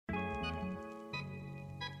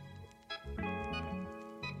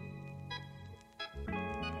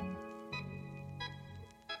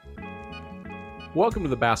Welcome to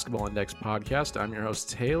the Basketball Index podcast. I'm your host,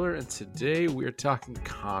 Taylor, and today we are talking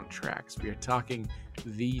contracts. We are talking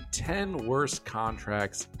the 10 worst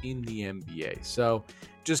contracts in the NBA. So,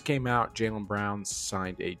 just came out, Jaylen Brown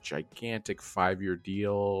signed a gigantic 5-year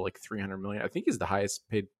deal, like $300 million. I think he's the highest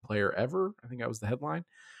paid player ever. I think that was the headline.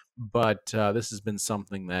 But this has been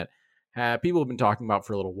something that people have been talking about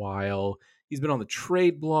for a little while. He's been on the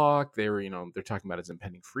trade block. They're talking about his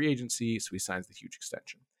impending free agency, so he signs the huge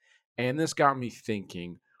extension. And this got me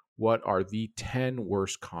thinking, what are the 10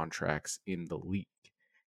 worst contracts in the league?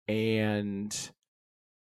 And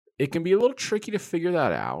it can be a little tricky to figure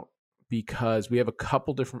that out because we have a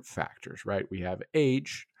couple different factors, right? We have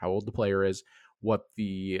age, how old the player is, what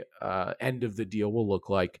the end of the deal will look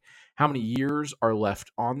like, how many years are left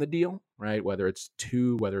on the deal, right? Whether it's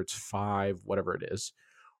 2, whether it's 5, whatever it is.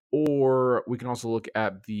 Or we can also look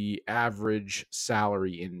at the average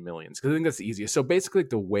salary in millions, because I think that's the easiest. So basically,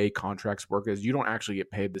 the way contracts work is you don't actually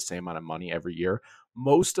get paid the same amount of money every year.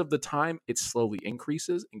 Most of the time, it slowly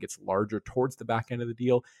increases and gets larger towards the back end of the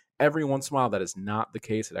deal. Every once in a while, that is not the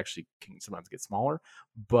case. It actually can sometimes get smaller.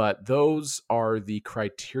 But those are the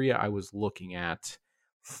criteria I was looking at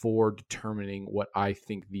for determining what I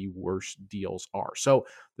think the worst deals are. So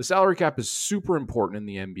the salary cap is super important in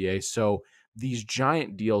the NBA. So these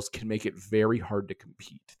giant deals can make it very hard to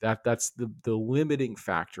compete. That's the limiting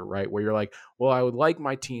factor, right? Where you're like, well, I would like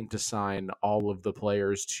my team to sign all of the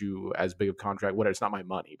players to as big of a contract. Whatever, it's not my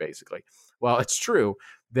money, basically. Well, it's true.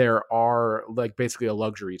 There are like basically a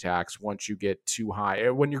luxury tax once you get too high.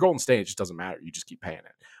 When you're Golden State, it just doesn't matter. You just keep paying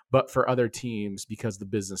it. But for other teams, because the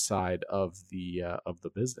business side of the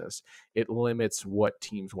business, it limits what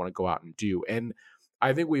teams want to go out and do. And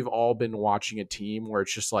I think we've all been watching a team where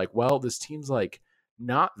it's just like, well, this team's like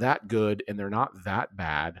not that good and they're not that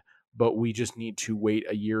bad, but we just need to wait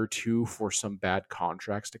a year or two for some bad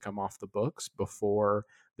contracts to come off the books before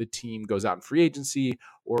the team goes out in free agency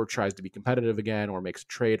or tries to be competitive again or makes a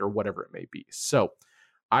trade or whatever it may be. So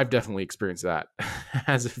I've definitely experienced that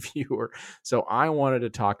as a viewer. So I wanted to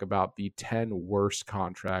talk about the 10 worst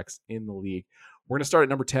contracts in the league. We're going to start at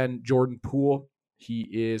number 10, Jordan Poole. He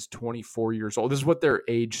is 24 years old. This is what their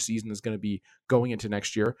age season is going to be going into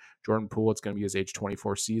next year. Jordan Poole, it's going to be his age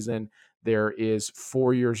 24 season. There is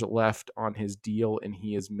 4 years left on his deal, and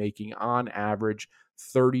he is making on average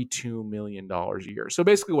 $32 million a year. So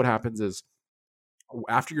basically what happens is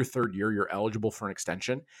after your third year, you're eligible for an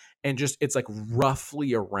extension, and just it's like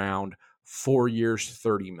roughly around 4 years,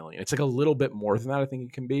 30 million. It's like a little bit more than that, I think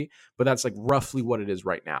it can be, but that's like roughly what it is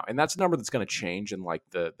right now. And that's a number that's going to change in like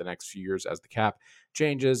the next few years as the cap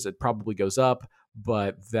changes. It probably goes up,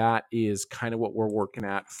 but that is kind of what we're working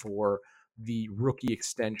at for the rookie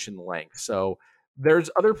extension length. So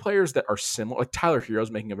there's other players that are similar, like Tyler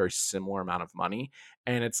Herro's making a very similar amount of money.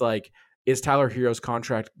 And it's like, is Tyler Herro's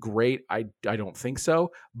contract great? I don't think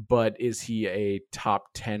so. But is he a top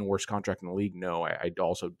 10 worst contract in the league? No, I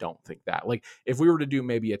also don't think that. Like if we were to do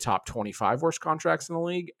maybe a top 25 worst contracts in the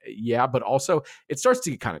league, yeah, but also it starts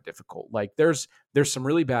to get kind of difficult. Like there's some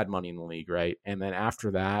really bad money in the league, right? And then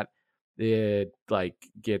after that, it like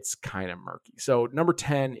gets kind of murky. So number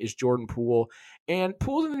 10 is Jordan Poole. And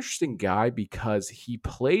Poole's an interesting guy because he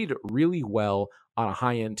played really well on a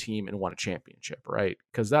high-end team and won a championship, right?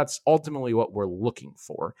 Because that's ultimately what we're looking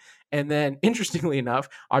for. And then, interestingly enough,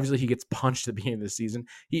 obviously he gets punched at the beginning of the season.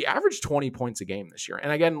 He averaged 20 points a game this year.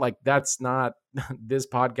 And again, like that's not, this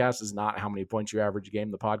podcast is not how many points you average a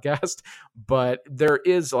game, the podcast, but there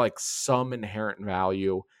is like some inherent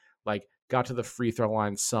value, like got to the free throw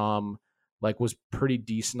line some, like was pretty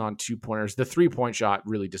decent on 2-pointers. The 3-point shot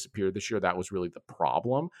really disappeared this year. That was really the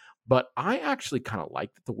problem. But I actually kind of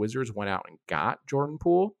like that the Wizards went out and got Jordan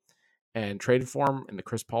Poole and traded for him in the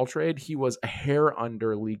Chris Paul trade. He was a hair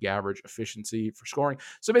under league average efficiency for scoring.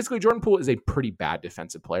 So basically, Jordan Poole is a pretty bad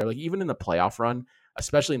defensive player. Like even in the playoff run,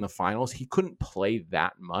 especially in the finals, he couldn't play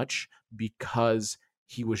that much because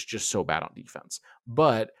he was just so bad on defense.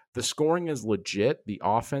 But the scoring is legit. The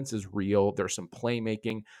offense is real. There's some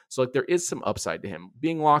playmaking. So like there is some upside to him.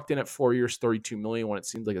 Being locked in at 4 years, $32 million when it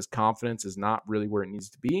seems like his confidence is not really where it needs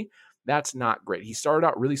to be, that's not great. He started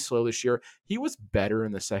out really slow this year. He was better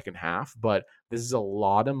in the second half, but this is a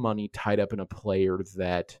lot of money tied up in a player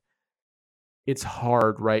that it's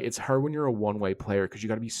hard, right? It's hard when you're a one-way player because you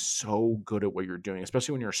got to be so good at what you're doing,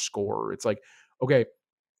 especially when you're a scorer. It's like, okay,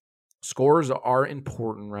 scores are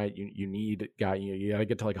important, right? You need a guy, you got to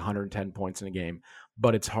get to like 110 points in a game,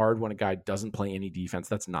 but it's hard when a guy doesn't play any defense.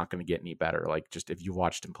 That's not going to get any better. Like just if you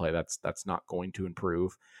watched him play, that's not going to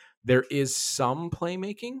improve. There is some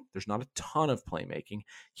playmaking. There's not a ton of playmaking.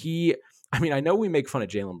 I know we make fun of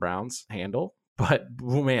Jaylen Brown's handle, But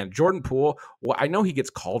oh man, Jordan Poole, well, I know he gets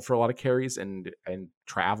called for a lot of carries and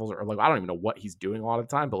travels, or like I don't even know what he's doing a lot of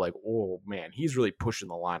the time, but like, oh man, he's really pushing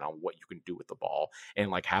the line on what you can do with the ball and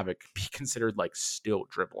like have it be considered like still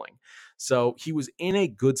dribbling. So he was in a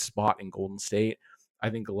good spot in Golden State. I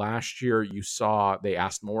think last year you saw they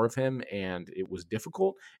asked more of him and it was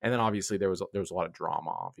difficult. And then obviously there was a lot of drama,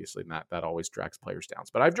 obviously, and that always drags players down.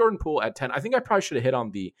 But I have Jordan Poole at 10. I think I probably should have hit on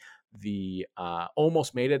the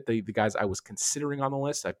almost made it, the guys I was considering on the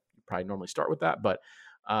list. I probably normally start with that, but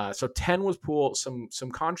so 10 was Poole.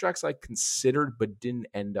 Some contracts I considered but didn't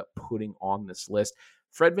end up putting on this list.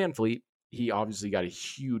 Fred VanVleet, he obviously got a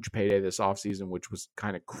huge payday this offseason, which was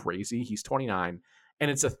kind of crazy. He's 29 and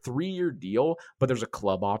it's a 3-year deal, but there's a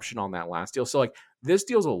club option on that last deal. So like this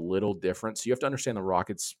deal's a little different. So you have to understand the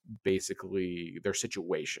Rockets, basically their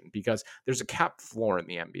situation, because there's a cap floor in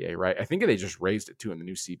the NBA, right? I think they just raised it too in the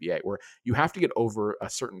new CBA, where you have to get over a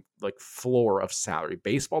certain like floor of salary.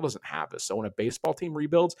 Baseball doesn't have this. So when a baseball team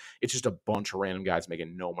rebuilds, it's just a bunch of random guys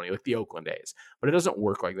making no money, like the Oakland A's. But it doesn't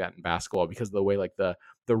work like that in basketball because of the way like the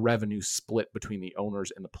revenue split between the owners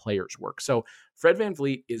and the players work. So Fred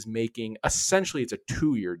VanVleet is making, essentially it's a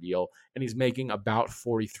 2-year deal, and he's making about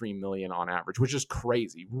 $43 million on average, which is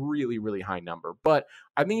crazy, really, really high number. But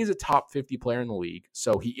I think he's a top 50 player in the league.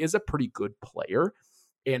 So he is a pretty good player.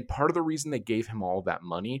 And part of the reason they gave him all of that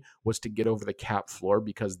money was to get over the cap floor,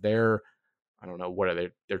 because I don't know, what are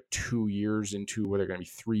they? They're 2 years into, where they're going to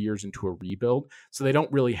be 3 years into a rebuild. So they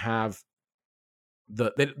don't really have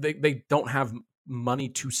they don't have money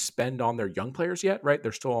to spend on their young players yet, right?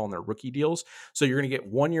 They're still on their rookie deals. So you're going to get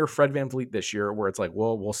 1 year Fred VanVleet this year, where it's like,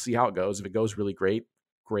 well, we'll see how it goes. If it goes really great,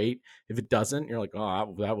 great. If it doesn't, you're like,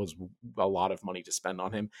 oh, that was a lot of money to spend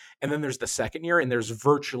on him. And then there's the second year, and there's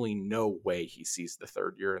virtually no way he sees the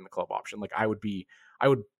third year in the club option. Like I would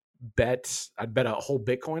I'd bet a whole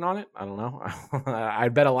Bitcoin on it. I don't know.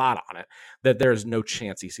 I'd bet a lot on it that there's no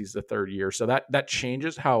chance he sees the third year. So that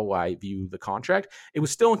changes how I view the contract. It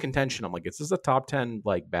was still in contention. I'm like, is this a top 10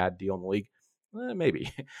 like bad deal in the league?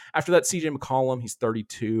 Maybe. After that, CJ McCollum, he's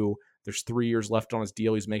 32. There's 3 years left on his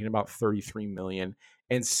deal. He's making about $33 million.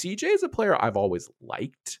 And CJ is a player I've always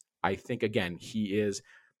liked. I think, again, he is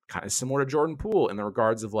kind of similar to Jordan Poole in the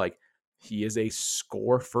regards of like, he is a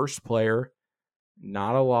score first player.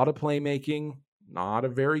 Not a lot of playmaking, not a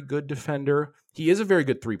very good defender. He is a very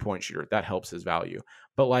good 3-point shooter. That helps his value.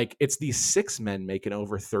 But like, it's these 6 men making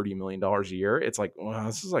over $30 million a year. It's like, well,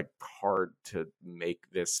 this is like hard to make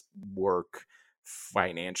this work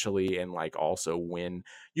financially and like also win.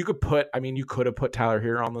 You could have put Tyler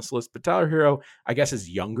Hero on this list, but Tyler Hero, I guess, is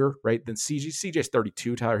younger, right, than CJ. CJ's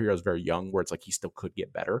 32. Tyler Hero is very young, where it's like he still could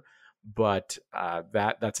get better. But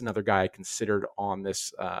that's another guy I considered on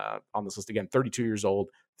this list. Again, 32 years old,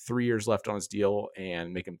 3 years left on his deal,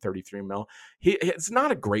 and make him 33 mil. It's not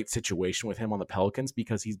a great situation with him on the Pelicans,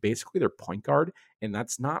 because he's basically their point guard, and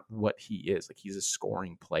that's not what he is. Like, he's a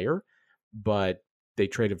scoring player, but they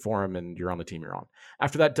traded for him, and you're on the team you're on.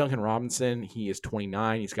 After that, Duncan Robinson, he is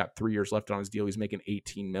 29. He's got 3 years left on his deal. He's making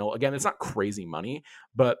 18 mil. Again, it's not crazy money,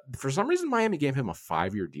 but for some reason, Miami gave him a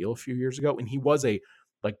 5-year deal a few years ago, and he was a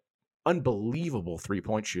unbelievable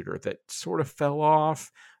 3-point shooter that sort of fell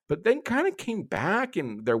off, but then kind of came back,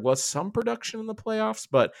 and there was some production in the playoffs.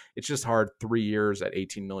 But it's just hard. 3 years at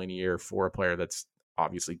 18 million a year for a player that's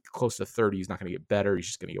obviously close to 30. He's not going to get better. He's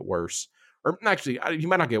just going to get worse. Or actually, he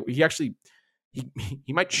might not get.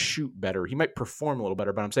 He might shoot better. He might perform a little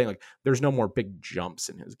better. But I'm saying, like, there's no more big jumps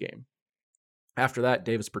in his game. After that,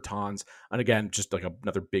 Davis Bertans, and again, just like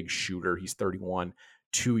another big shooter. He's 31.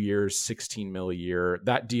 2 years, 16 mil a year.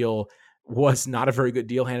 That deal was not a very good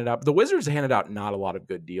deal handed out. The Wizards handed out not a lot of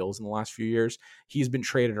good deals in the last few years. He's been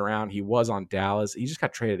traded around. He was on Dallas. He just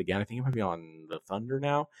got traded again. I think he might be on the Thunder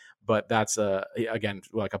now. But that's again,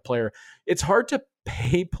 like a player. It's hard to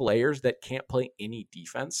pay players that can't play any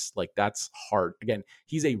defense. Like, that's hard. Again,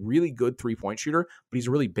 he's a really good 3-point shooter, but he's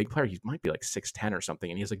a really big player. He might be like 6'10" or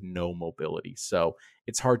something, and he has like no mobility. So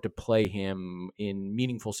it's hard to play him in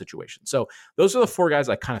meaningful situations. So those are the 4 guys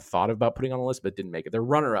I kind of thought about putting on the list, but didn't make it. They're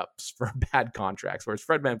runner-ups for bad contracts, whereas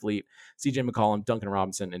Fred VanVleet, CJ McCollum, Duncan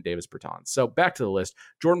Robinson, and Davis Bertans. So back to the list.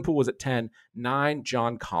 Jordan Poole was at 10. 9,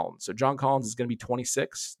 John Collins. So John Collins is going to be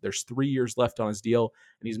 26. There's 3 years left on his deal,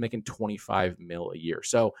 and he's making 25 mil a year.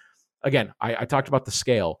 So again, I talked about the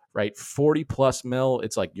scale, right? 40 plus mil,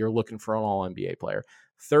 it's like you're looking for an all NBA player.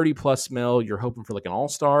 30 plus mil, you're hoping for like an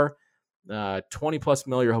all-star. 20 plus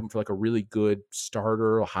mil, you're hoping for like a really good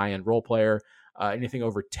starter, a high-end role player. Anything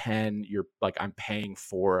over 10, you're like, I'm paying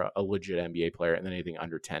for a legit NBA player. And then anything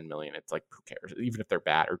under 10 million, it's like, who cares? Even if they're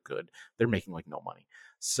bad or good, they're making like no money.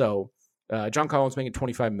 So John Collins making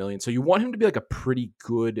 $25 million. So you want him to be like a pretty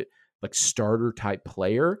good like starter type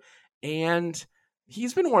player. And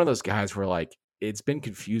he's been one of those guys where like it's been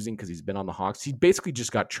confusing because he's been on the Hawks. He basically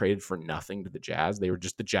just got traded for nothing to the Jazz.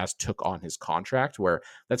 The Jazz took on his contract, where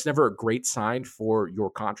that's never a great sign for your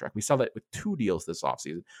contract. We saw that with 2 deals this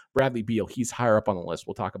offseason. Bradley Beal, he's higher up on the list.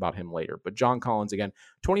 We'll talk about him later. But John Collins, again,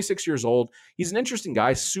 26 years old. He's an interesting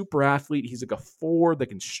guy, super athlete. He's like a 4 that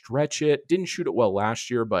can stretch it. Didn't shoot it well last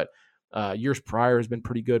year, but years prior has been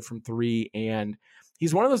pretty good from 3. And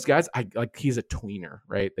he's one of those guys, he's a tweener,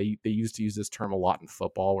 right? They used to use this term a lot in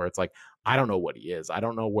football where it's like, I don't know what he is. I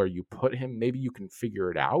don't know where you put him. Maybe you can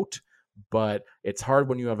figure it out, but it's hard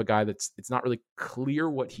when you have a guy it's not really clear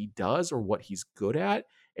what he does or what he's good at,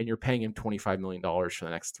 and you're paying him $25 million for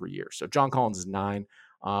the next 3 years. So John Collins is 9,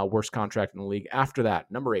 worst contract in the league. After that,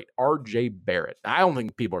 number 8, RJ Barrett. I don't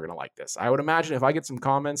think people are going to like this. I would imagine if I get some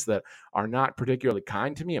comments that are not particularly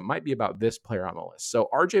kind to me, it might be about this player on the list. So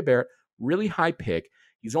RJ Barrett, really high pick.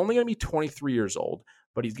 He's only going to be 23 years old,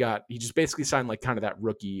 but he just basically signed like kind of that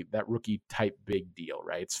rookie type big deal,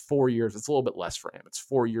 right? It's 4 years. It's a little bit less for him. It's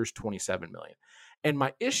 4 years, $27 million. And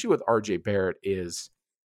my issue with RJ Barrett is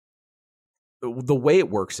the way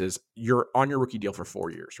it works is you're on your rookie deal for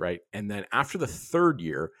 4 years, right? And then after the 3rd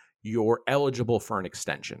year, you're eligible for an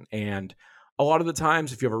extension. And a lot of the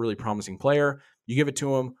times, if you have a really promising player, you give it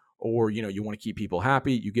to him, or, you want to keep people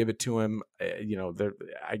happy, you give it to him.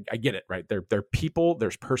 I get it, right? They're people,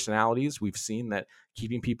 there's personalities. We've seen that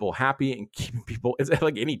keeping people happy and keeping people, it's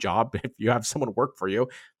like any job. If you have someone work for you,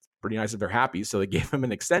 it's pretty nice if they're happy. So they gave him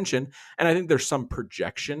an extension. And I think there's some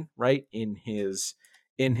projection, right, in his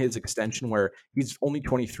extension where he's only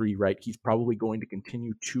 23, right? He's probably going to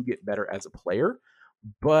continue to get better as a player.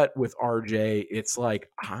 But with RJ, it's like,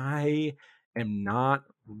 I am not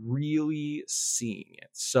really seeing it.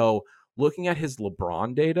 So looking at his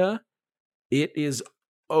LeBron data, it is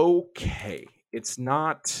okay. It's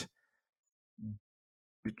not.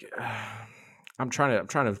 I'm trying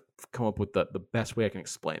to come up with the best way I can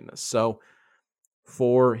explain this. So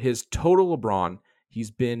for his total LeBron,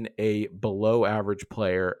 he's been a below average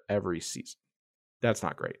player every season. That's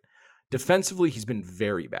not great. Defensively, he's been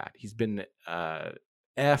very bad. He's been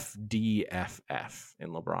FDFF in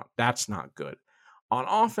LeBron. That's not good. On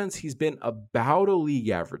offense, he's been about a league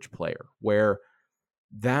average player, where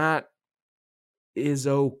that is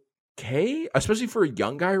okay, especially for a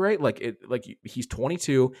young guy, right? Like he's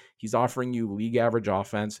 22, he's offering you league average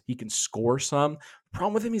offense. He can score some. The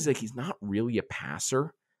problem with him is like he's not really a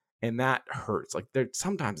passer, and that hurts. Like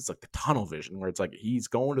sometimes it's like the tunnel vision where it's like he's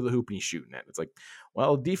going to the hoop and he's shooting it. It's like,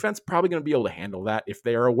 well, defense probably going to be able to handle that if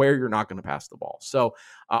they are aware you're not going to pass the ball. So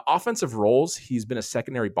offensive roles, he's been a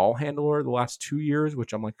secondary ball handler the last 2 years,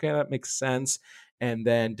 which I'm like, okay, that makes sense. And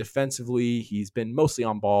then defensively, he's been mostly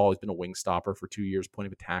on ball. He's been a wing stopper for 2 years, point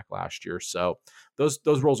of attack last year. So those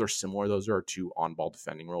roles are similar. Those are 2 on-ball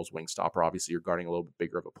defending roles. Wing stopper, obviously, you're guarding a little bit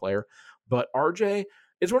bigger of a player. But RJ,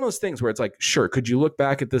 it's one of those things where it's like, sure, could you look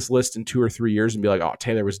back at this list in 2 or 3 years and be like, oh,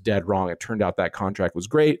 Taylor was dead wrong. It turned out that contract was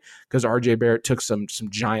great because RJ Barrett took some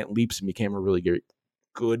giant leaps and became a really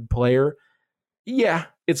good player. Yeah,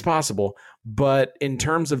 it's possible. But in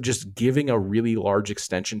terms of just giving a really large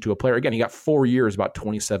extension to a player, again, he got 4 years, about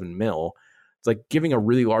 27 mil. It's like giving a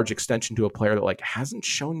really large extension to a player that like hasn't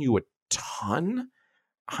shown you a ton.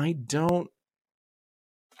 I don't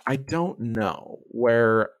know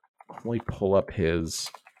where. Let me pull up his.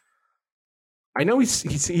 I know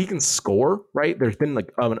he can score, right? There's been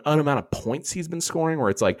like an amount of points he's been scoring where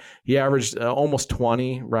it's like he averaged almost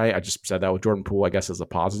 20, right? I just said that with Jordan Poole, I guess, as a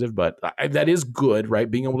positive, but that is good, right?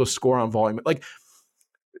 Being able to score on volume. Like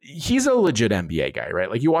he's a legit NBA guy, right?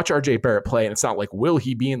 Like you watch RJ Barrett play and it's not like, will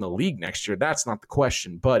he be in the league next year? That's not the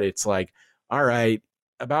question, but it's like, all right,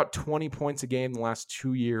 about 20 points a game the last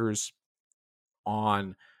 2 years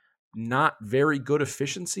on not very good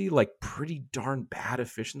efficiency, like pretty darn bad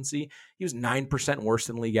efficiency. He was 9% worse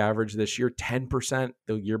than league average this year, 10%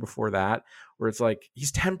 the year before that, where it's like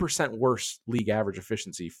he's 10% worse league average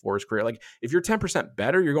efficiency for his career. Like if you're 10%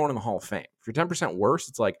 better, you're going in the Hall of Fame. If you're 10% worse,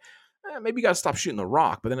 it's like, maybe you got to stop shooting the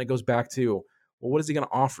rock. But then it goes back to, well, what is he going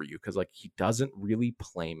to offer you? Because like he doesn't really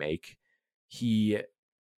play make.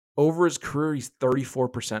 Over his career, he's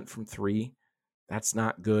 34% from 3. That's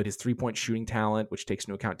not good. His 3-point shooting talent, which takes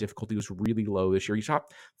into account difficulty, was really low this year. He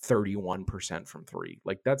shot 31% from 3.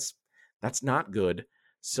 Like that's not good.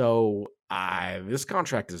 So this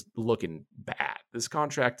contract is looking bad. This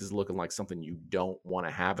contract is looking like something you don't want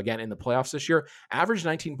to have. Again, in the playoffs this year, averaged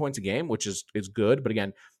 19 points a game, which is good. But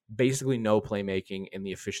again, basically no playmaking, and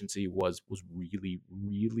the efficiency was really,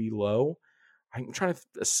 really low. I'm trying to,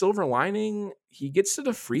 a silver lining, he gets to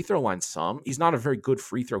the free throw line some. He's not a very good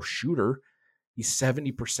free throw shooter. He's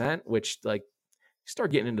 70%, which like you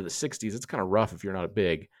start getting into the 60s, it's kind of rough if you're not a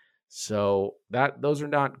big. So those are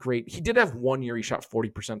not great. He did have 1 year he shot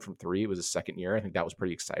 40% from three. It was his second year. I think that was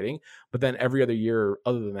pretty exciting. But then every other year,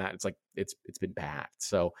 other than that, it's like it's been bad.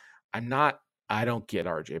 So I don't get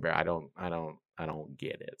RJ Barrett. I don't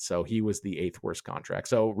get it. So he was the 8th worst contract.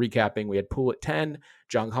 So recapping, we had Poole at 10,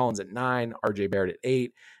 John Collins at 9, RJ Barrett at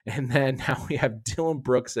 8, and then now we have Dillon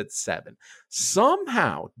Brooks at 7.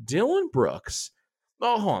 Somehow Dillon Brooks.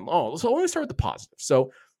 Oh, hold on. Oh, so let me start with the positive.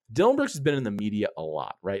 So Dillon Brooks has been in the media a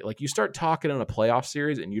lot, right? Like you start talking in a playoff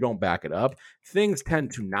series and you don't back it up, things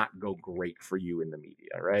tend to not go great for you in the media,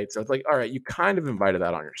 right? So it's like, all right, you kind of invited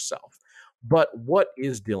that on yourself. But what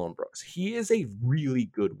is Dillon Brooks? He is a really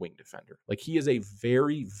good wing defender. Like he is a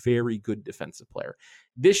very, very good defensive player.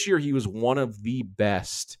 This year, he was one of the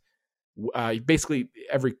best. Basically,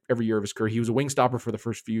 every year of his career, he was a wing stopper for the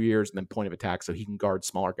first few years, and then point of attack, so he can guard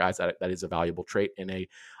smaller guys. That is a valuable trait. In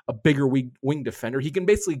a bigger wing defender, he can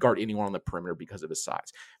basically guard anyone on the perimeter because of his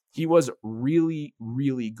size. He was really,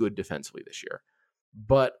 really good defensively this year,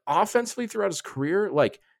 but offensively throughout his career,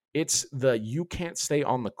 like it's the you can't stay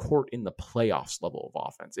on the court in the playoffs level of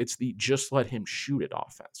offense. It's the just let him shoot it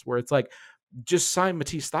offense, where it's like just sign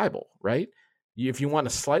Matisse Thybulle, right? If you want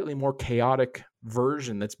a slightly more chaotic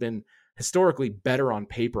version that's been historically better on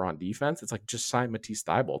paper on defense, it's like just sign Matisse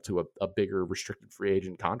Thybulle to a bigger restricted free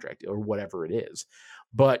agent contract or whatever it is.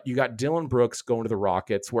 But you got Dillon Brooks going to the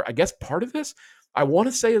Rockets, where I guess part of this I want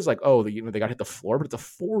to say is like, oh, they got to hit the floor, but it's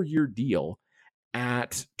a 4-year deal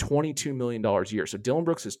at $22 million a year. So Dillon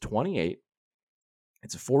Brooks is 28.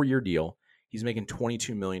 It's a 4-year deal. He's making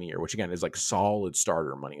 $22 million a year, which again is like solid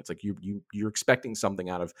starter money. It's like you're expecting something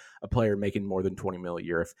out of a player making more than $20 million a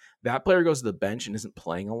year. If that player goes to the bench and isn't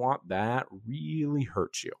playing a lot, that really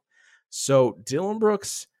hurts you. So Dillon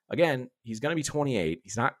Brooks, again, he's going to be 28.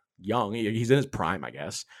 He's not young. He's in his prime, I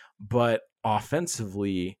guess. But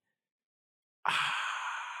offensively,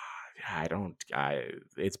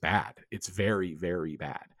 it's bad. It's very, very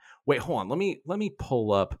bad. Wait, hold on. Let me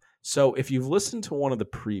pull up. So if you've listened to one of the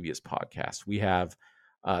previous podcasts, we have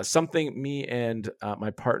something me and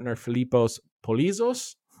my partner Philippos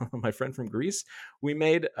Polizos, my friend from Greece,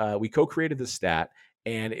 we co-created the stat,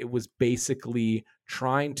 and it was basically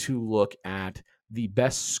trying to look at the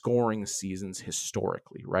best scoring seasons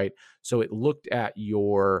historically, right? So it looked at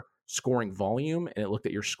your scoring volume and it looked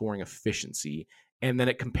at your scoring efficiency. And then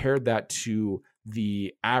it compared that to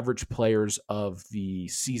the average players of the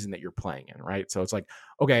season that you're playing in, right? So it's like,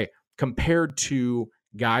 okay, compared to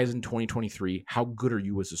guys in 2023, how good are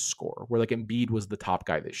you as a scorer? Where like Embiid was the top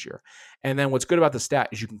guy this year. And then what's good about the stat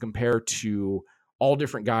is you can compare to all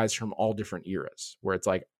different guys from all different eras, where it's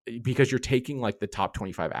like, because you're taking like the top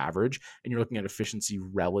 25 average and you're looking at efficiency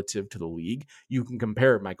relative to the league, you can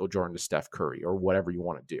compare Michael Jordan to Steph Curry or whatever you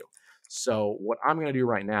want to do. So what I'm going to do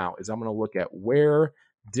right now is I'm going to look at where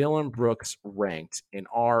Dillon Brooks ranked in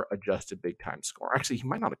our adjusted big time score. Actually, he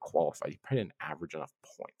might not have qualified. He probably didn't average enough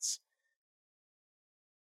points.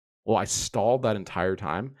 Well, I stalled that entire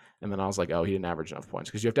time, and then I was like, oh, he didn't average enough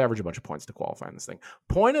points, because you have to average a bunch of points to qualify in this thing.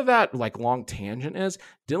 Point of that like long tangent is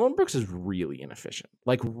Dillon Brooks is really inefficient.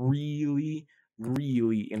 Like really,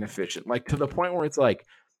 really inefficient. Like to the point where it's like,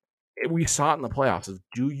 we saw it in the playoffs, is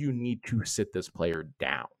do you need to sit this player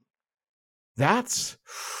down? That's,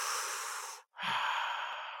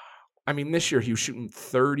 I mean, this year he was shooting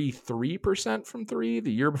 33% from three.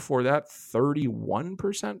 The year before that,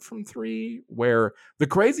 31% from three. Where the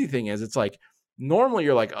crazy thing is, it's like, normally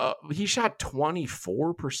you're like, he shot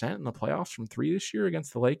 24% in the playoffs from three this year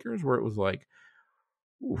against the Lakers, where it was like,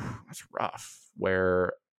 ooh, that's rough.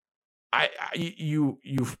 Where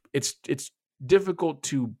it's difficult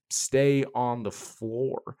to stay on the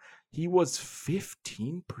floor. He was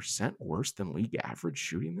 15% worse than league average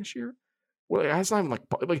shooting this year. Well, that's not even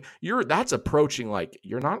like that's approaching like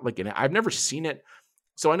you're not like I've never seen it.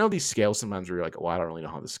 So I know these scales sometimes where you're like, well, I don't really know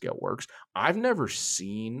how the scale works. I've never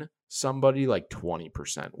seen somebody like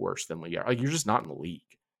 20% worse than league. Like you're just not in the league.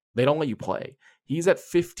 They don't let you play. He's at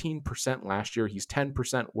 15% last year. He's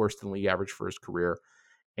 10% worse than league average for his career,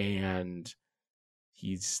 and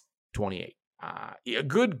he's 28.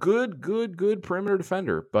 Good perimeter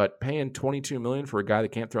defender, but paying $22 million for a guy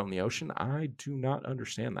that can't throw in the ocean, I do not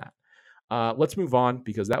understand that. Let's move on,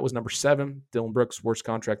 because that was number 7. Dillon Brooks, worst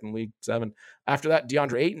contract in the league, 7. After that,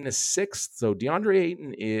 DeAndre Ayton is 6th. So DeAndre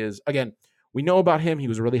Ayton is, again, we know about him. He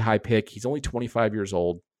was a really high pick. He's only 25 years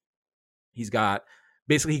old. He got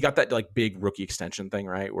that like big rookie extension thing,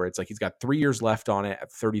 right? Where it's like he's got 3 years left on it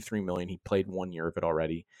at $33 million. He played 1 year of it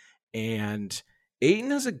already. And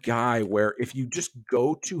Ayton is a guy where if you just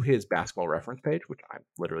go to his basketball reference page, which I'm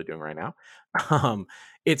literally doing right now,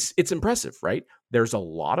 it's impressive, right? There's a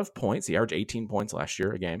lot of points. He averaged 18 points last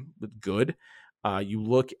year a game, but good. You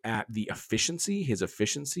look at the efficiency. His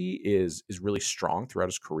efficiency is really strong throughout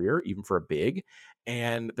his career, even for a big.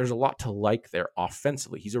 And there's a lot to like there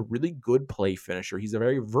offensively. He's a really good play finisher. He's a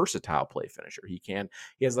very versatile play finisher. He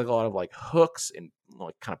has like a lot of like hooks and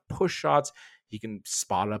like kind of push shots. He can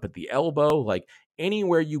spot it up at the elbow. Like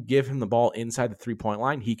anywhere you give him the ball inside the 3-point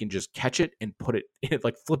line, he can just catch it and put it,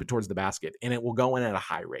 like flip it towards the basket, and it will go in at a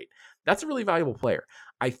high rate. That's a really valuable player.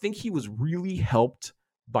 I think he was really helped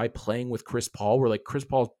by playing with Chris Paul, where like Chris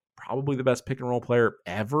Paul's probably the best pick and roll player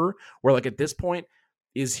ever. Where like at this point,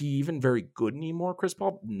 is he even very good anymore, Chris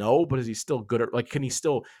Paul? No, but is he still good at, like, can he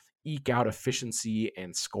still eke out efficiency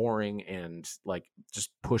and scoring and like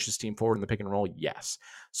just push his team forward in the pick and roll? Yes.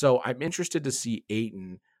 So I'm interested to see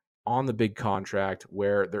Ayton on the big contract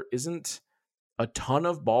where there isn't a ton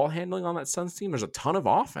of ball handling on that Suns team. There's a ton of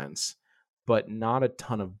offense, but not a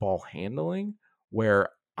ton of ball handling, where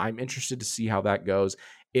I'm interested to see how that goes.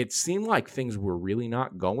 It seemed like things were really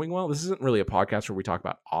not going well. This isn't really a podcast where we talk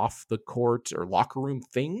about off the court or locker room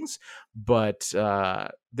things, but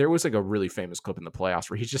there was like a really famous clip in the playoffs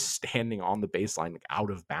where he's just standing on the baseline, like out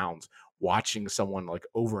of bounds, watching someone like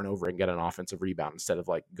over and over and get an offensive rebound instead of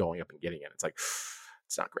like going up and getting it. It's like,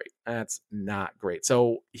 it's not great. That's not great.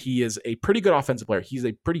 So he is a pretty good offensive player. He's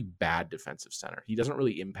a pretty bad defensive center. He doesn't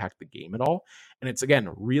really impact the game at all. And it's, again,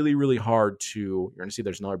 really, really hard to, you're going to see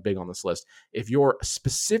there's another big on this list. If you're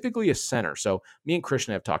specifically a center, so me and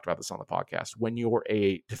Christian have talked about this on the podcast, when you're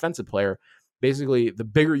a defensive player, basically the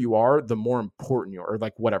bigger you are, the more important you are, or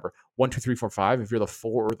like whatever, 1, 2, 3, 4, 5. If you're the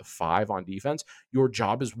 4 or the 5 on defense, your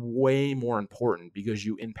job is way more important because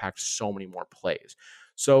you impact so many more plays.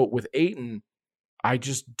 So with Ayton, I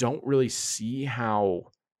just don't really see how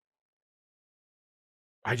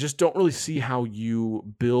you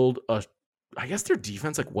build a, I guess their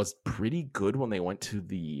defense like was pretty good when they went to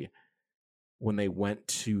the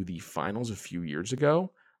finals a few years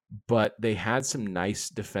ago, but they had some nice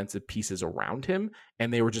defensive pieces around him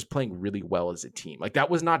and they were just playing really well as a team. Like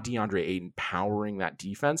that was not DeAndre Ayton powering that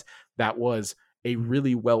defense. That was a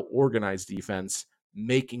really well organized defense,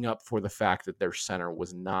 making up for the fact that their center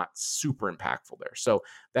was not super impactful there. So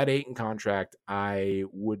that Ayton contract, I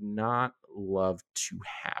would not love to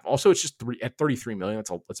have. Also, it's just at $33 million.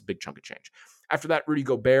 That's a big chunk of change. After that, Rudy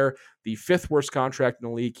Gobert, the 5th worst contract in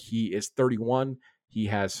the league. He is 31. He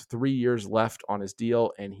has 3 years left on his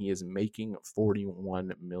deal, and he is making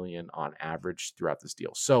 $41 million on average throughout this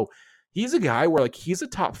deal. So he's a guy where like he's a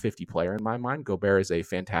top 50 player in my mind. Gobert is a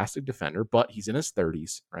fantastic defender, but he's in his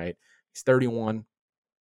 30s, right? He's 31.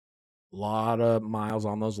 A lot of miles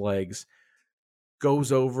on those legs,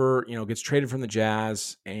 goes over, gets traded from the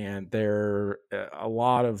Jazz, and there a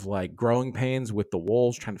lot of like growing pains with the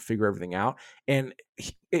Wolves trying to figure everything out. And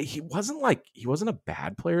he wasn't a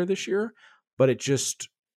bad player this year, but it just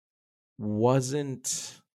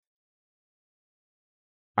wasn't.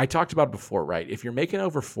 I talked about it before, right? If you're making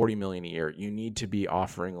over $40 million a year, you need to be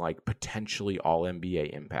offering like potentially all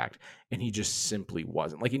NBA impact. And he just simply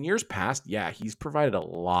wasn't. Like in years past, yeah, he's provided a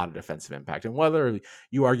lot of defensive impact. And whether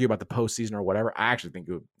you argue about the postseason or whatever, I actually think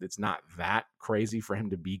it's not that crazy for him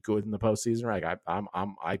to be good in the postseason. Right?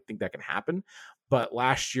 I think that can happen. But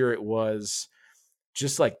last year it was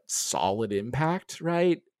just like solid impact,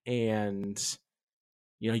 right? And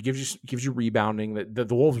he gives you rebounding. The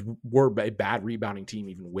Wolves were a bad rebounding team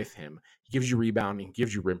even with him. He gives you rebounding,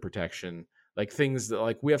 gives you rim protection, like things that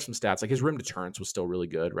like we have some stats. Like his rim deterrence was still really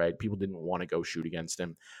good, right? People didn't want to go shoot against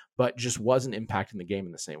him, but just wasn't impacting the game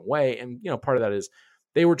in the same way. And part of that is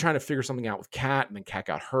they were trying to figure something out with Cat, and then Cat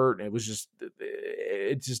got hurt, and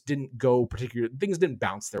it just didn't go particularly. Things didn't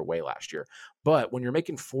bounce their way last year. But when you're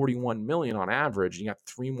making $41 million on average, and you got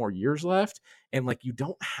 3 more years left, and like you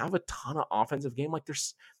don't have a ton of offensive game, like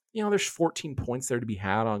there's 14 points there to be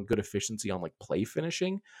had on good efficiency on like play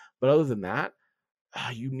finishing. But other than that,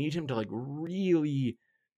 you need him to like really,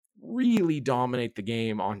 really dominate the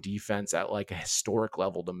game on defense at like a historic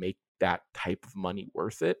level to make that type of money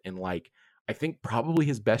worth it. And like, I think probably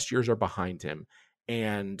his best years are behind him.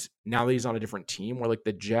 And now that he's on a different team, where like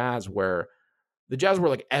the Jazz were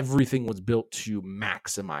like everything was built to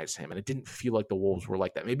maximize him. And it didn't feel like the Wolves were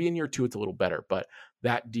like that. Maybe in year 2, it's a little better, but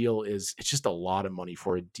that deal it's just a lot of money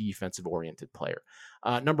for a defensive oriented player.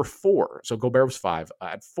 Number 4. So Gobert was 5.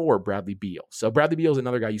 At 4, Bradley Beal. So Bradley Beal is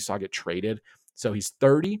another guy you saw get traded. So he's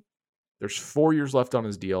 30. There's 4 years left on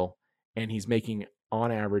his deal, and he's making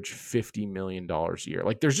on average $50 million a year.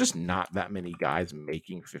 Like, there's just not that many guys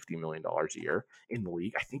making $50 million a year in the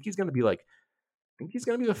league. I think he's going to be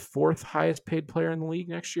the fourth highest paid player in the league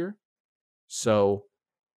next year. So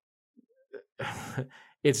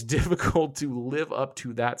it's difficult to live up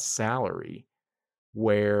to that salary,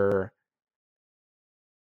 where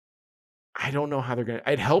I don't know how they're going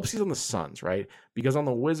to. It helps he's on the Suns, right? Because on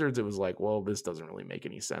the Wizards, it was like, well, this doesn't really make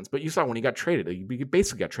any sense. But you saw when he got traded, he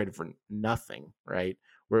basically got traded for nothing, right?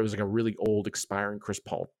 Where it was like a really old, expiring Chris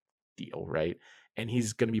Paul deal, right? And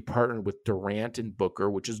he's going to be partnered with Durant and Booker,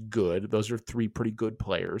 which is good. Those are three pretty good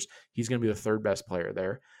players. He's going to be the third best player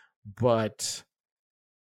there. But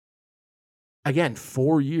again,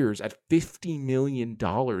 4 years at $50 million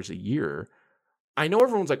a year. I know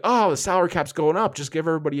everyone's like, oh, the salary cap's going up. Just give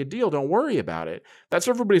everybody a deal. Don't worry about it. That's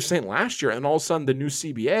what everybody was saying last year. And all of a sudden, the new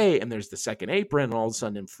CBA, and there's the second apron, and all of a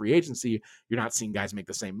sudden in free agency, you're not seeing guys make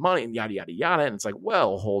the same money, and yada, yada, yada. And it's like,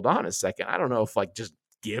 well, hold on a second. I don't know if like just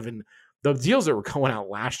given the deals that were going out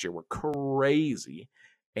last year were crazy.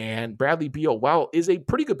 And Bradley Beal, while is a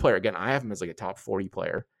pretty good player. Again, I have him as like a top 40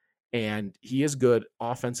 player. And he is good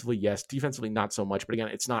offensively, yes. Defensively, not so much. But again,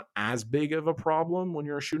 it's not as big of a problem when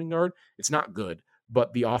you're a shooting guard. It's not good,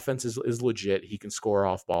 but the offense is legit. He can score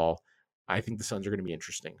off ball. I think the Suns are going to be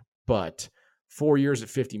interesting. But 4 years at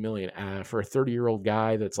 $50 million for a 30-year-old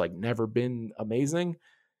guy that's like never been amazing,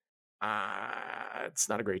 it's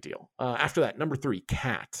not a great deal. After that, number 3,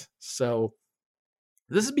 Cat. So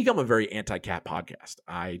this has become a very anti-Cat podcast.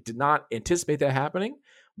 I did not anticipate that happening,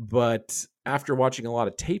 but after watching a lot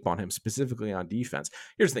of tape on him, specifically on defense,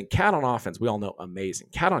 here's the thing. Cat on offense, we all know, amazing.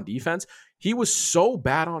 Cat on defense, he was so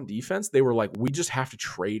bad on defense, they were like, we just have to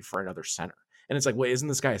trade for another center. And it's like, wait, isn't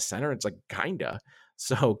this guy a center? It's like, kinda.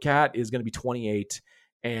 So Cat is going to be 28,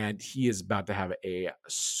 and he is about to have a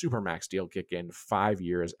supermax deal kick in, 5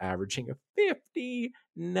 years, averaging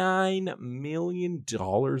 $59 million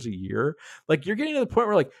a year. Like, you're getting to the point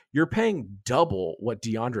where like you're paying double what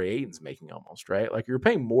DeAndre Ayton's making almost, right? Like, you're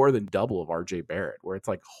paying more than double of RJ Barrett, where it's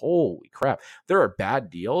like, holy crap. There are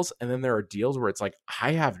bad deals, and then there are deals where it's like,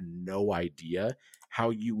 I have no idea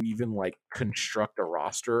how you even like construct a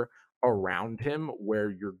roster around him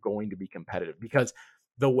where you're going to be competitive, because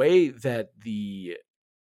the way that the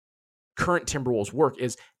current Timberwolves work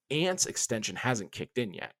is Ant's extension hasn't kicked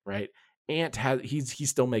in yet, right? Ant he's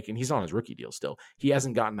still making, he's on his rookie deal still. He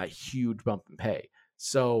hasn't gotten that huge bump in pay.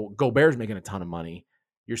 So Gobert's making a ton of money.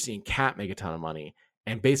 You're seeing Cat make a ton of money.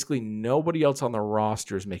 And basically nobody else on the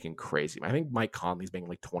roster is making crazy. I think Mike Conley's making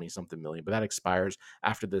like 20 something million, but that expires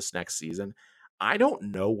after this next season. I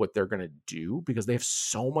don't know what they're going to do because they have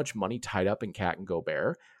so much money tied up in Cat and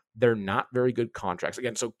Gobert. They're not very good contracts.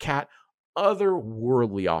 Again, so Cat,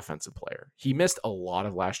 otherworldly offensive player. He missed a lot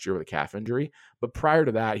of last year with a calf injury, but prior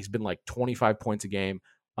to that, he's been like 25 points a game,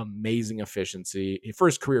 amazing efficiency. For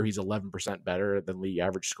his career, he's 11% better than league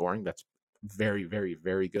average scoring. That's very, very,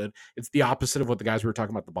 very good. It's the opposite of what the guys we were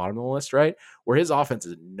talking about at the bottom of the list, right? Where his offense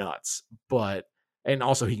is nuts, and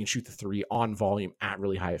also he can shoot the three on volume at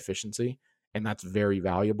really high efficiency, and that's very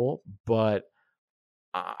valuable, but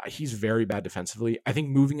he's very bad defensively. I think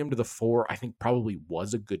moving him to the 4, I think probably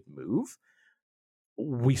was a good move.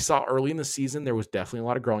 We saw early in the season, there was definitely a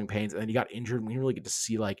lot of growing pains, and then he got injured, and we didn't really get to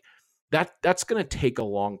see like that. That's going to take a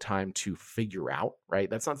long time to figure out, right?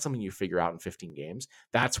 That's not something you figure out in 15 games.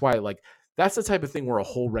 That's why, like, that's the type of thing where a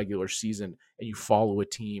whole regular season and you follow a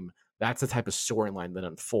team, that's the type of storyline that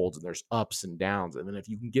unfolds, and there's ups and downs. And then if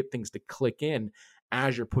you can get things to click in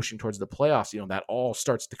as you're pushing towards the playoffs, that all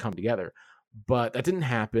starts to come together. But that didn't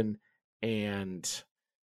happen, and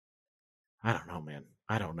I don't know, man.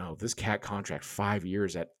 I don't know. This Cat contract, 5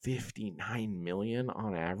 years at $59 million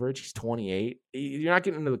on average. He's 28. You're not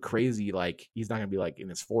getting into the crazy, like, he's not going to be like in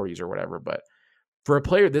his 40s or whatever. But for a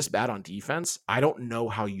player this bad on defense, I don't know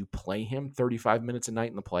how you play him 35 minutes a night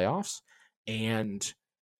in the playoffs and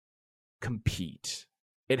compete.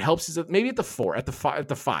 It helps is maybe at the 4, at the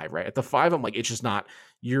 5, right? At the 5, I'm like, it's just not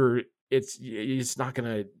it's not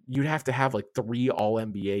gonna. You'd have to have like 3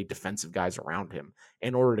 All-NBA defensive guys around him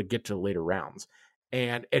in order to get to the later rounds.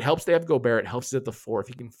 And it helps they have Gobert. It helps at the 4 if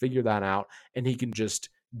he can figure that out, and he can just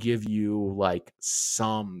give you like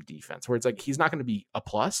some defense where it's like he's not going to be a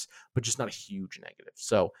plus, but just not a huge negative.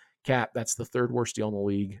 So Cat, that's the 3rd worst deal in the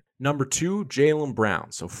league. Number 2, Jaylen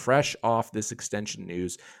Brown. So fresh off this extension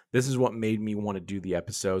news, this is what made me want to do the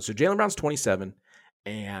episode. So Jaylen Brown's 27,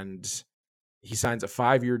 and he signs a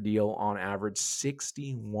 5-year deal on average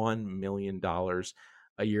 $61 million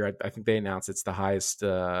a a year. I think they announced it's the highest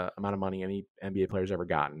amount of money any NBA player's ever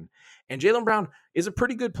gotten. And Jaylen Brown is a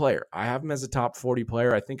pretty good player. I have him as a top 40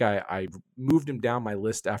 player. I think I moved him down my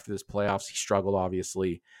list after this playoffs. He struggled,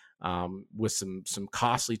 obviously, with some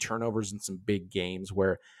costly turnovers and some big games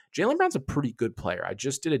where Jaylen Brown's a pretty good player. I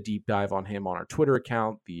just did a deep dive on him on our Twitter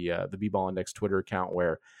account, the B-Ball Index Twitter account,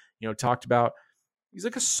 where, talked about he's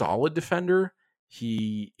like a solid defender.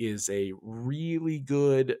 He is a really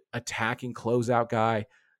good attacking closeout guy,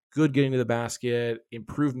 good getting to the basket,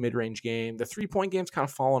 improved mid-range game. The three-point game's kind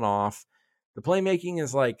of fallen off. The playmaking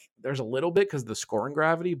is like, there's a little bit because of the scoring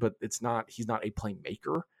gravity, but he's not a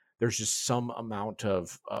playmaker. There's just some amount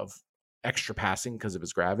of extra passing because of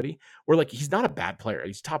his gravity. Where like, he's not a bad player.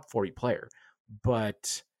 He's top 40 player,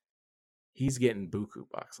 but he's getting buku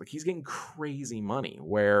bucks. Like, he's getting crazy money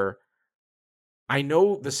where I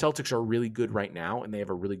know the Celtics are really good right now and they have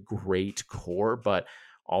a really great core, but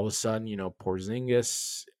all of a sudden,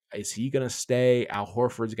 Porzingis, is he going to stay? Al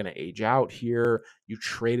Horford's going to age out here. You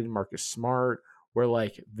traded Marcus Smart. Where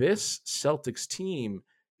like this Celtics team,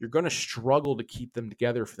 you're going to struggle to keep them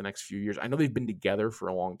together for the next few years. I know they've been together for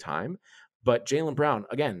a long time, but Jaylen Brown,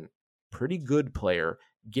 again, pretty good player,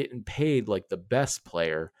 getting paid like the best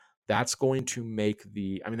player. That's going to make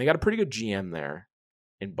they got a pretty good GM there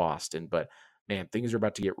in Boston, but man, things are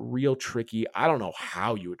about to get real tricky. I don't know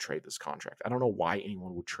how you would trade this contract. I don't know why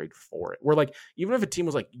anyone would trade for it. Where like, even if a team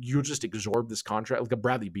was like, you just absorb this contract, like a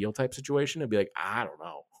Bradley Beal type situation, it'd be like, I don't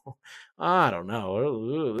know.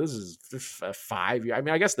 This is 5 years.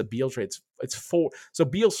 I guess the Beal trade's it's 4. So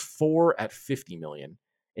Beal's 4 at $50 million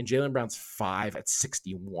and Jaylen Brown's 5 at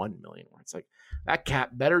 $61 million. Where it's like, that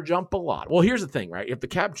cap better jump a lot. Well, here's the thing, right? If the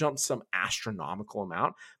cap jumps some astronomical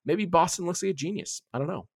amount, maybe Boston looks like a genius. I don't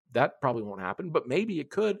know. That probably won't happen, but maybe it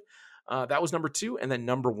could. That was number 2. And then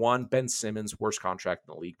number 1, Ben Simmons, worst contract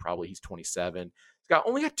in the league. Probably he's 27. He's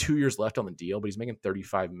only got 2 years left on the deal, but he's making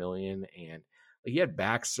 $35 million. And he had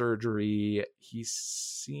back surgery. He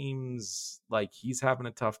seems like he's having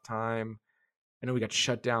a tough time. I know we got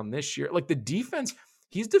shut down this year. Like the defense,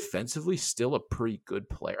 he's defensively still a pretty good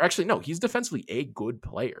player. Actually, no, he's defensively a good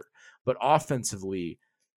player, but offensively,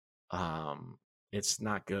 it's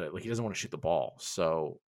not good. Like he doesn't want to shoot the ball.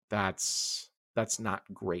 So that's not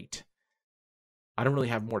great. I don't really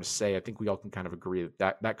have more to say. I think we all can kind of agree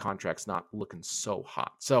that contract's not looking so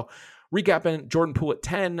hot. So recapping, Jordan Poole at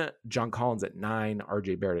 10, John Collins at 9,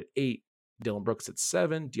 RJ Barrett at 8, Dillon Brooks at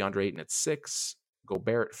 7, DeAndre Ayton at 6,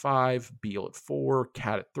 Gobert at 5, Beal at 4,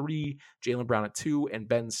 Cat at 3, Jaylen Brown at 2, and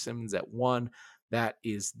Ben Simmons at 1. That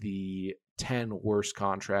is the 10 worst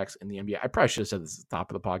contracts in the NBA. I probably should have said this at the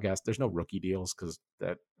top of the podcast. There's no rookie deals because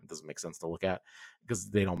that doesn't make sense to look at because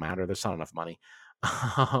they don't matter. There's not enough money.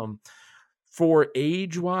 For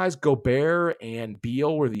age-wise, Gobert and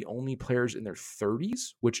Beal were the only players in their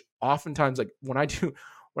 30s, which oftentimes, like when I do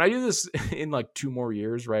this in like 2 more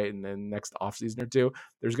years, right, and then next offseason or 2,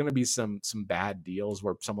 there's going to be some bad deals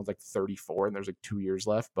where someone's like 34 and there's like 2 years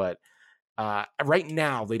left, but right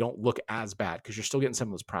now they don't look as bad because you're still getting some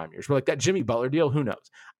of those prime years. But like that Jimmy Butler deal, who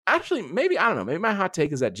knows? Actually, maybe, I don't know, maybe my hot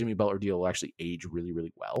take is that Jimmy Butler deal will actually age really,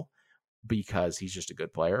 really well because he's just a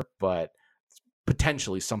good player, but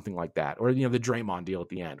potentially something like that. Or, the Draymond deal at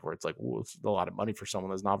the end where it's like, well, it's a lot of money for someone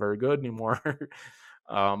that's not very good anymore.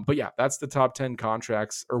 But yeah, that's the top 10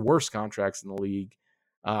 contracts or worst contracts in the league.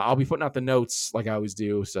 I'll be putting out the notes like I always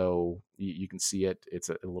do, so you can see it. It's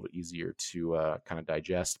a little easier to kind of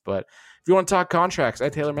digest. But if you want to talk contracts,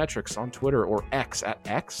 at Taylor Metrics on Twitter or X at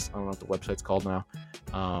X. I don't know what the website's called now.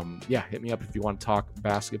 Yeah, hit me up if you want to talk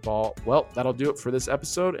basketball. Well, that'll do it for this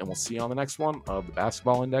episode, and we'll see you on the next one of the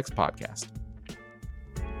Basketball Index podcast.